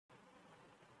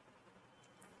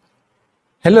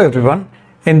Hello everyone.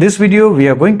 In this video we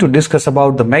are going to discuss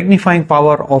about the magnifying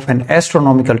power of an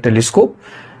astronomical telescope,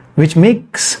 which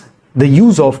makes the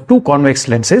use of two convex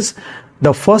lenses.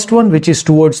 The first one, which is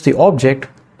towards the object,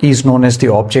 is known as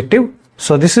the objective.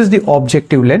 So this is the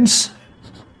objective lens,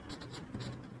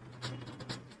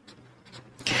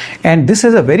 and this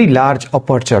has a very large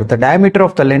aperture. The diameter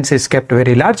of the lens is kept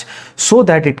very large so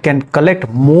that it can collect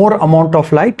more amount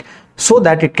of light, so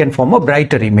that it can form a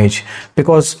brighter image.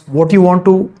 Because what you want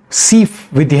to see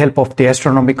with the help of the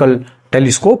astronomical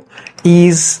telescope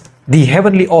is the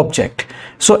heavenly object.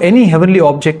 So any heavenly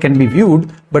object can be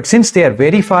viewed, but since they are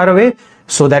very far away,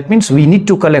 so that means we need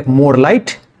to collect more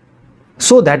light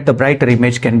so that the brighter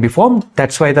image can be formed.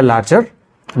 That's why the larger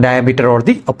diameter or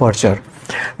the aperture.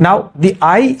 Now the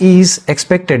eye is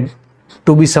expected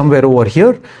to be somewhere over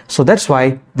here, so that's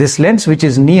why this lens, which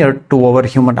is near to our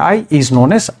human eye, is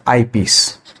known as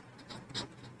eyepiece.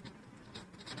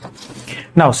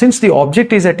 Now since the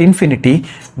object is at infinity,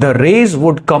 the rays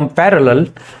would come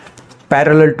parallel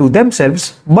to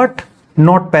themselves, but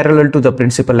not parallel to the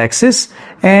principal axis,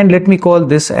 and let me call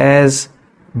this as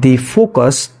the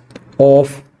focus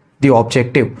of the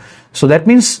objective. So that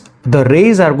means the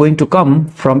rays are going to come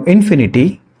from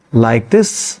infinity like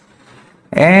this,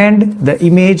 and the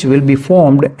image will be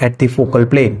formed at the focal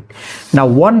plane. Now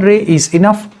one ray is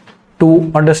enough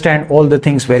to understand all the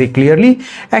things very clearly.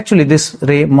 Actually this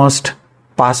ray must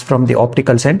pass from the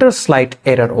optical center. Slight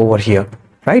error over here,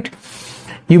 right?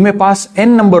 You may pass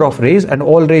n number of rays and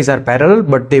all rays are parallel,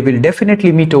 but they will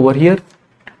definitely meet over here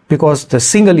because the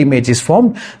single image is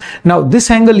formed. Now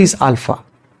this angle is alpha.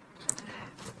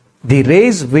 The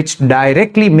rays which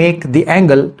directly make the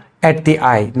angle at the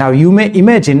eye. Now you may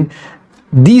imagine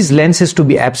these lenses to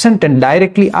be absent and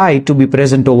directly eye to be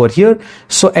present over here.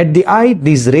 So at the eye,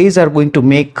 these rays are going to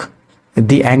make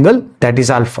the angle, that is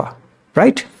alpha,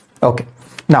 right? Okay.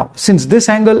 Now since this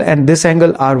angle and this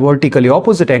angle are vertically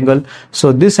opposite angle,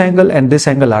 so this angle and this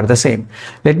angle are the same.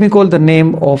 Let me call the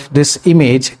name of this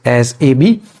image as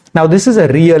AB. Now this is a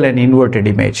real and inverted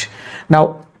image.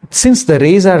 Now since the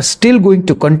rays are still going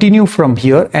to continue from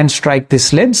here and strike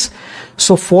this lens,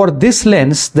 so for this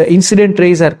lens the incident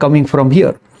rays are coming from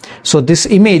here, so this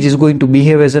image is going to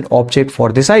behave as an object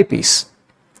for this eyepiece.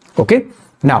 Okay,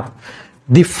 now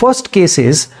the first case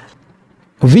is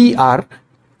we are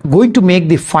going to make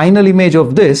the final image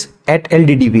of this at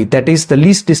LDDV, that is the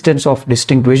least distance of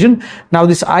distinct vision. Now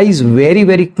this eye is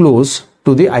very close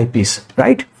to the eyepiece,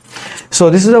 right? So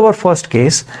this is our first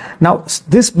case. Now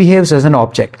this behaves as an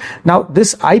object. Now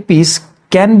this eyepiece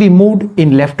can be moved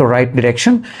in left or right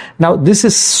direction. Now this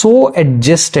is so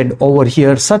adjusted over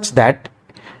here such that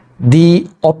the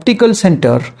optical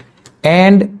center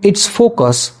and its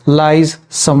focus lies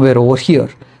somewhere over here.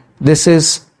 This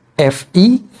is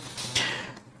FE.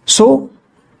 So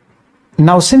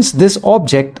now since this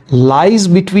object lies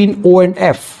between O and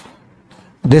F,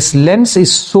 this lens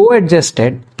is so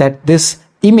adjusted that this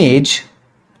image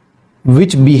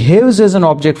which behaves as an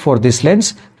object for this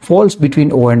lens falls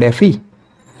between O and FE.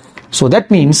 So that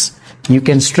means you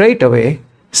can straight away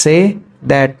say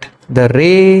that the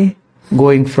ray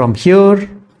going from here,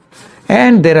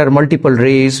 and there are multiple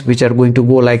rays which are going to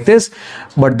go like this,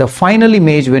 but the final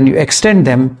image when you extend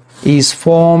them is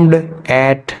formed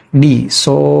at D.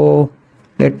 So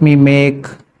let me make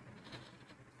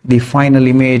the final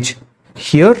image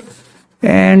here,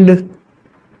 and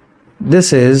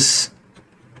this is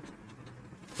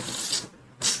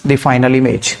the final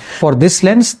image. For this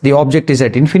lens the object is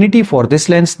at infinity. For this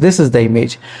lens this is the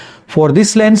image. For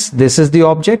this lens this is the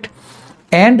object,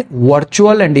 and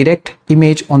virtual and direct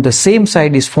image on the same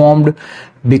side is formed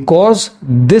because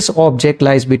this object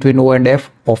lies between O and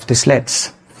F of this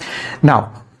lens.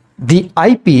 Now the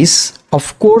eyepiece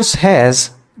of course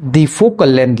has the focal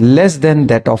length less than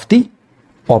that of the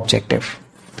objective.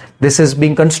 This is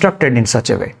being constructed in such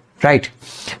a way, right?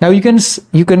 Now you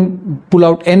can pull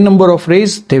out n number of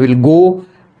rays. They will go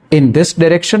in this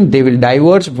direction, they will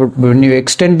diverge, but when you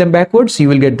extend them backwards you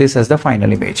will get this as the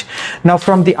final image. Now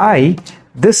from the eye,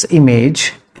 this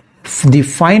image, the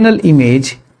final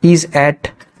image, is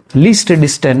at least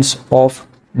distance of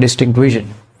distinct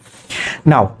vision.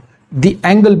 Now the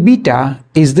angle beta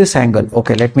is this angle.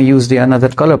 Okay, let me use the another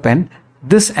color pen.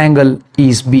 This angle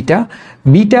is beta.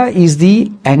 Beta is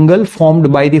the angle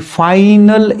formed by the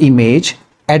final image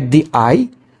at the eye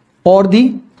or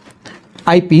the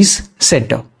eyepiece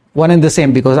center. One and the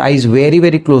same, because eye is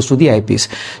very close to the eyepiece.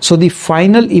 So the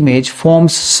final image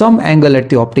forms some angle at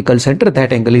the optical center.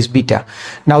 That angle is beta.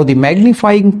 Now the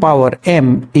magnifying power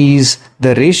M is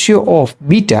the ratio of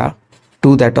beta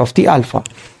to that of the alpha.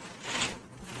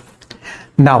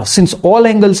 Now, since all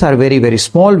angles are very, very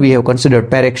small, we have considered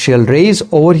paraxial rays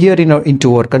over here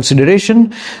into our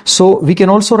consideration. So we can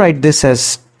also write this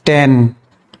as tan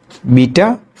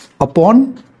beta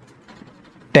upon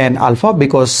tan alpha,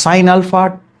 because sine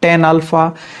alpha, tan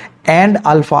alpha and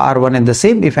alpha are one and the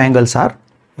same if angles are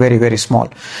very, very small.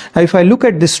 Now, if I look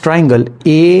at this triangle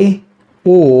AOB,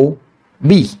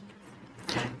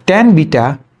 tan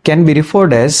beta can be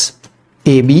referred as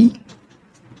AB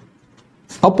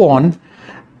upon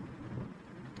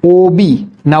OB.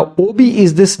 Now OB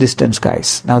is this distance,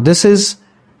 guys. Now this is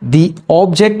the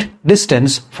object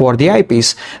distance for the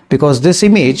eyepiece, because this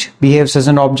image behaves as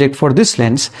an object for this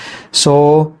lens.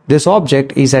 So this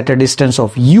object is at a distance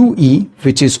of UE,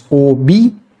 which is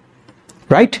OB,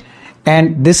 right?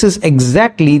 And this is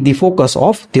exactly the focus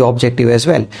of the objective as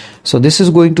well. So this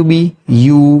is going to be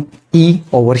UE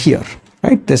over here,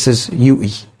 right? This is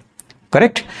UE,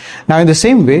 correct? Now in the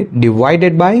same way,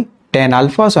 divided by tan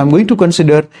alpha, so I'm going to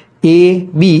consider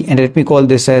AB and let me call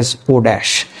this as O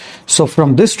dash. So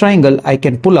from this triangle I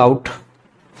can pull out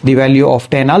the value of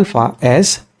tan alpha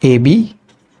as AB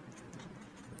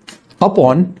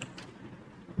upon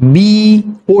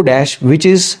BO dash, which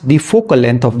is the focal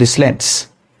length of this lens,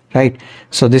 right?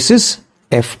 So this is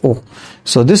FO.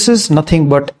 So this is nothing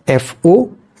but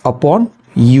FO upon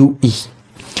UE.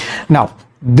 Now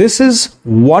this is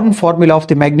one formula of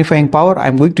the magnifying power.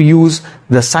 I'm going to use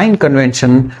the sign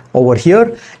convention over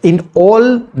here. In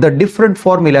all the different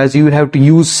formulas, you will have to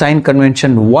use sign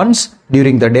convention once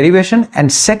during the derivation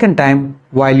and second time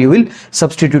while you will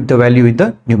substitute the value in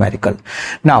the numerical.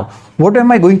 Now, what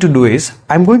am I going to do is,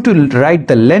 I'm going to write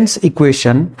the lens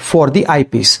equation for the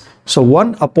eyepiece. So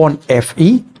 1 upon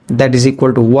Fe, that is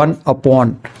equal to 1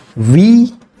 upon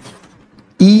VE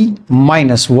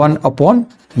minus 1 upon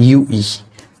UE.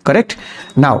 Correct?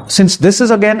 Now, since this is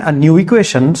again a new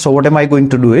equation, so what am I going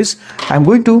to do is, I'm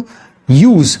going to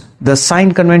use the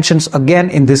sign conventions again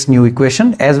in this new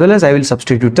equation, as well as I will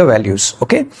substitute the values.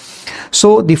 Okay,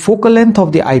 so the focal length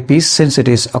of the eyepiece, since it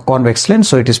is a convex lens,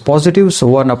 so it is positive, so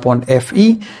 1 upon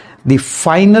Fe. The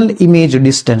final image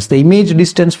distance, the image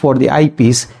distance for the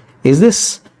eyepiece is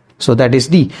this, so that is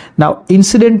D. Now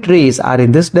incident rays are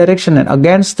in this direction, and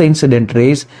against the incident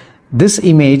rays this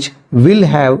image will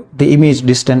have the image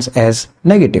distance as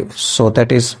negative, so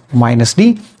that is minus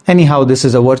D. Anyhow, this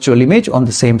is a virtual image on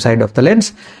the same side of the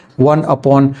lens. 1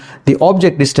 upon the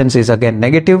object distance is again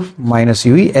negative, minus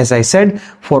UE. As I said,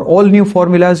 for all new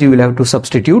formulas you will have to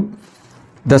substitute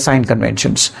the sign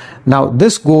conventions. Now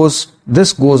this goes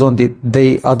on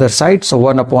the other side, so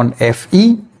 1 upon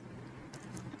Fe,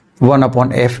 1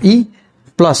 upon Fe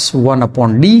plus 1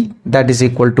 upon D, that is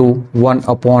equal to 1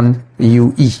 upon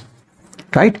UE.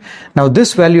 Right? Now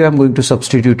this value I'm going to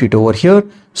substitute it over here.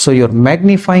 So your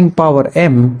magnifying power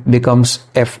M becomes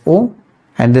FO,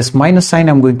 and this minus sign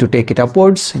I'm going to take it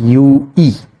upwards,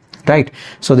 UE. Right?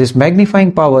 So this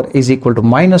magnifying power is equal to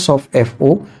minus of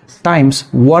FO times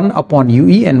 1 upon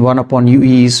UE, and 1 upon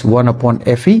UE is 1 upon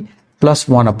Fe plus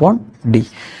 1 upon D.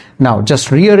 Now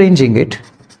just rearranging it,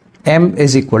 M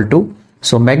is equal to,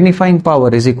 so magnifying power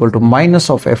is equal to minus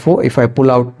of FO. If I pull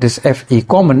out this Fe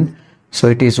common, so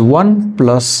it is 1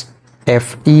 plus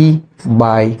Fe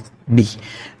by D.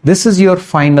 This is your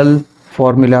final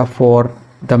formula for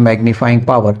the magnifying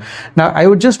power. Now I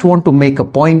would just want to make a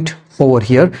point over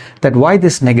here, that why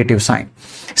this negative sign.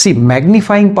 See,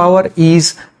 magnifying power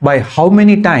is by how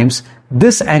many times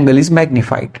this angle is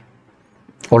magnified.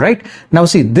 Alright, now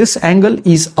see, this angle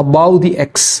is above the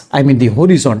X, I mean the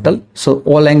horizontal, so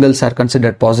all angles are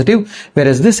considered positive,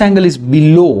 whereas this angle is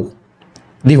below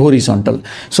the horizontal,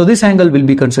 so this angle will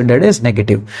be considered as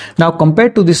negative. Now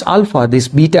compared to this alpha, this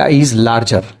beta is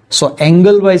larger, so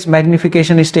angle wise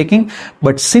magnification is taking,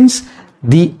 but since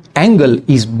the angle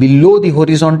is below the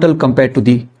horizontal compared to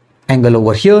the angle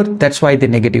over here, that's why the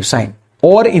negative sign.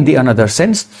 Or in the another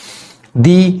sense,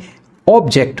 the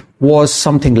object was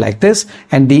something like this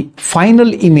and the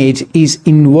final image is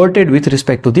inverted with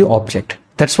respect to the object.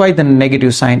 That's why the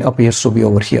negative sign appears to be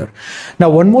over here.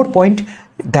 Now one more point,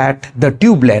 that the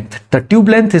tube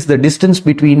length is the distance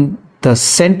between the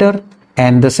center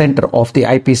and the center of the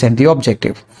eyepiece and the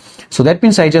objective. So that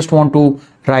means I just want to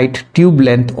write tube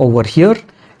length over here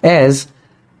as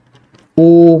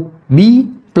O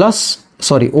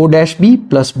dash B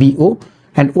plus BO,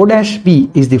 and O dash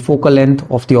B is the focal length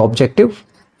of the objective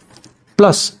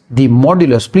plus the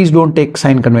modulus. Please don't take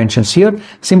sign conventions here,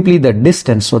 simply the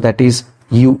distance, so that is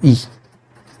UE.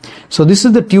 So this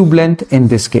is the tube length in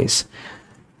this case.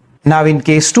 Now in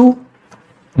case 2,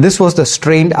 this was the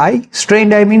strained eye.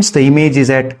 Strained eye means the image is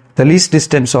at the least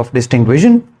distance of distinct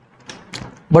vision.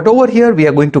 But over here we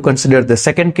are going to consider the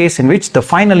second case in which the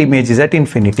final image is at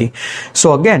infinity.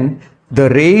 So again, the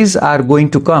rays are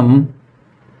going to come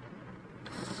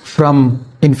from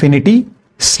infinity,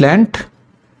 slant,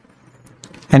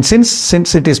 and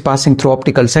since it is passing through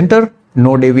optical center,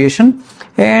 no deviation,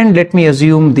 and let me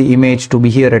assume the image to be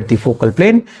here at the focal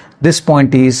plane. This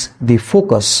point is the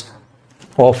focus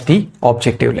of the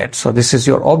objective lens. So this is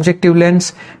your objective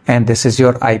lens and this is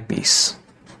your eyepiece.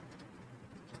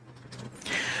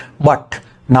 But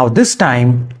now this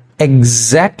time,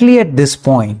 exactly at this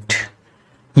point,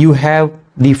 you have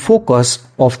the focus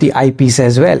of the eyepiece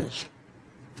as well.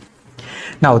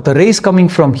 Now the rays coming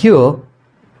from here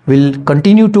will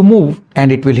continue to move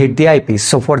and it will hit the eyepiece.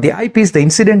 So for the eyepiece, the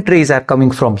incident rays are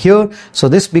coming from here. So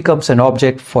this becomes an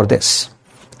object for this,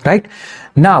 right?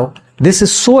 Now this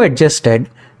is so adjusted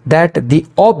that the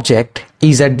object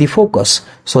is at the focus.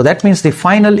 So that means the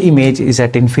final image is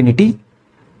at infinity.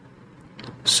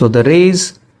 So the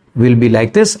rays will be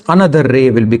like this. Another ray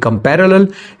will become parallel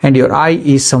and your eye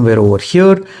is somewhere over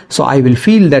here. So I will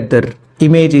feel that the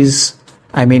image is,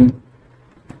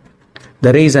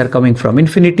 the rays are coming from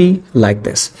infinity like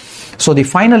this. So the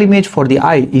final image for the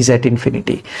eye is at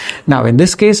infinity. Now in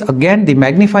this case, again, the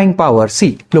magnifying power,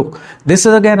 see, look, this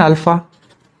is again alpha,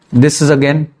 this is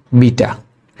again beta,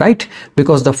 right?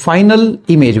 Because the final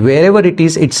image, wherever it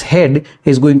is, its head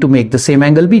is going to make the same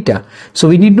angle beta. So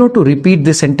we need not to repeat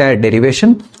this entire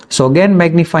derivation. So again,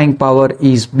 magnifying power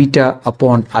is beta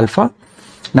upon alpha.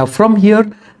 Now from here,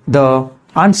 the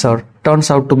answer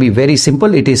turns out to be very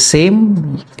simple. It is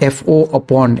same FO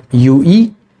upon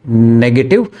UE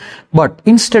negative, but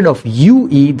instead of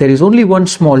UE, there is only one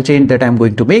small change that I'm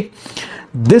going to make.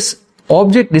 This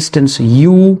object distance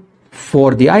U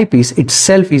for the eyepiece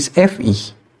itself is FE.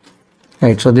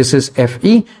 Right, so this is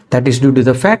FE. That is due to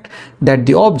the fact that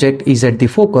the object is at the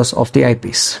focus of the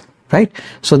eyepiece. Right,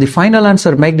 so the final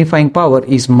answer magnifying power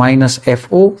is minus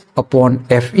FO upon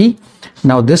FE.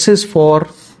 Now this is for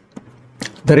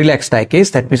the relaxed eye case.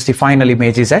 That means the final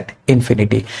image is at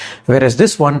infinity, whereas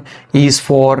this one is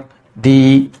for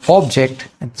the object,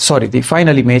 the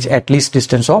final image at least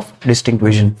distance of distinct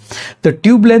vision. The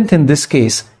tube length in this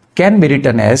case can be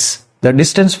written as the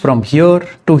distance from here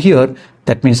to here.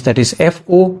 That means that is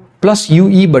FO plus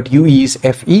UE, but UE is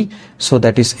FE, so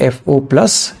that is FO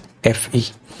plus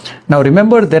FE. Now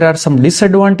remember, there are some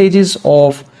disadvantages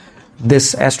of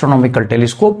this astronomical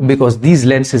telescope because these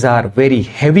lenses are very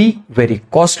heavy, very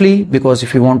costly, because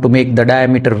if you want to make the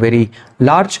diameter very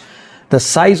large, the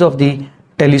size of the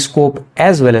telescope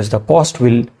as well as the cost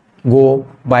will go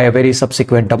by a very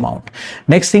subsequent amount.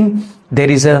 Next thing, there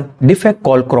is a defect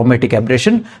called chromatic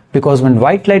aberration, because when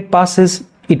white light passes,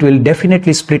 it will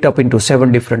definitely split up into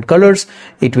 7 different colors.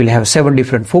 It will have 7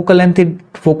 different focal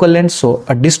lengths, so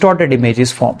a distorted image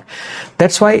is formed.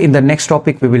 That's why in the next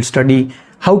topic we will study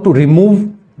how to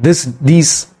remove these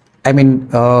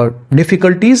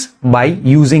difficulties by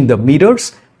using the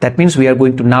mirrors. That means we are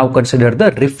going to now consider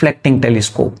the reflecting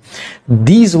telescope.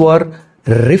 These were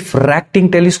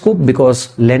refracting telescope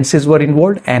because lenses were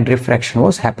involved and refraction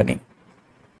was happening.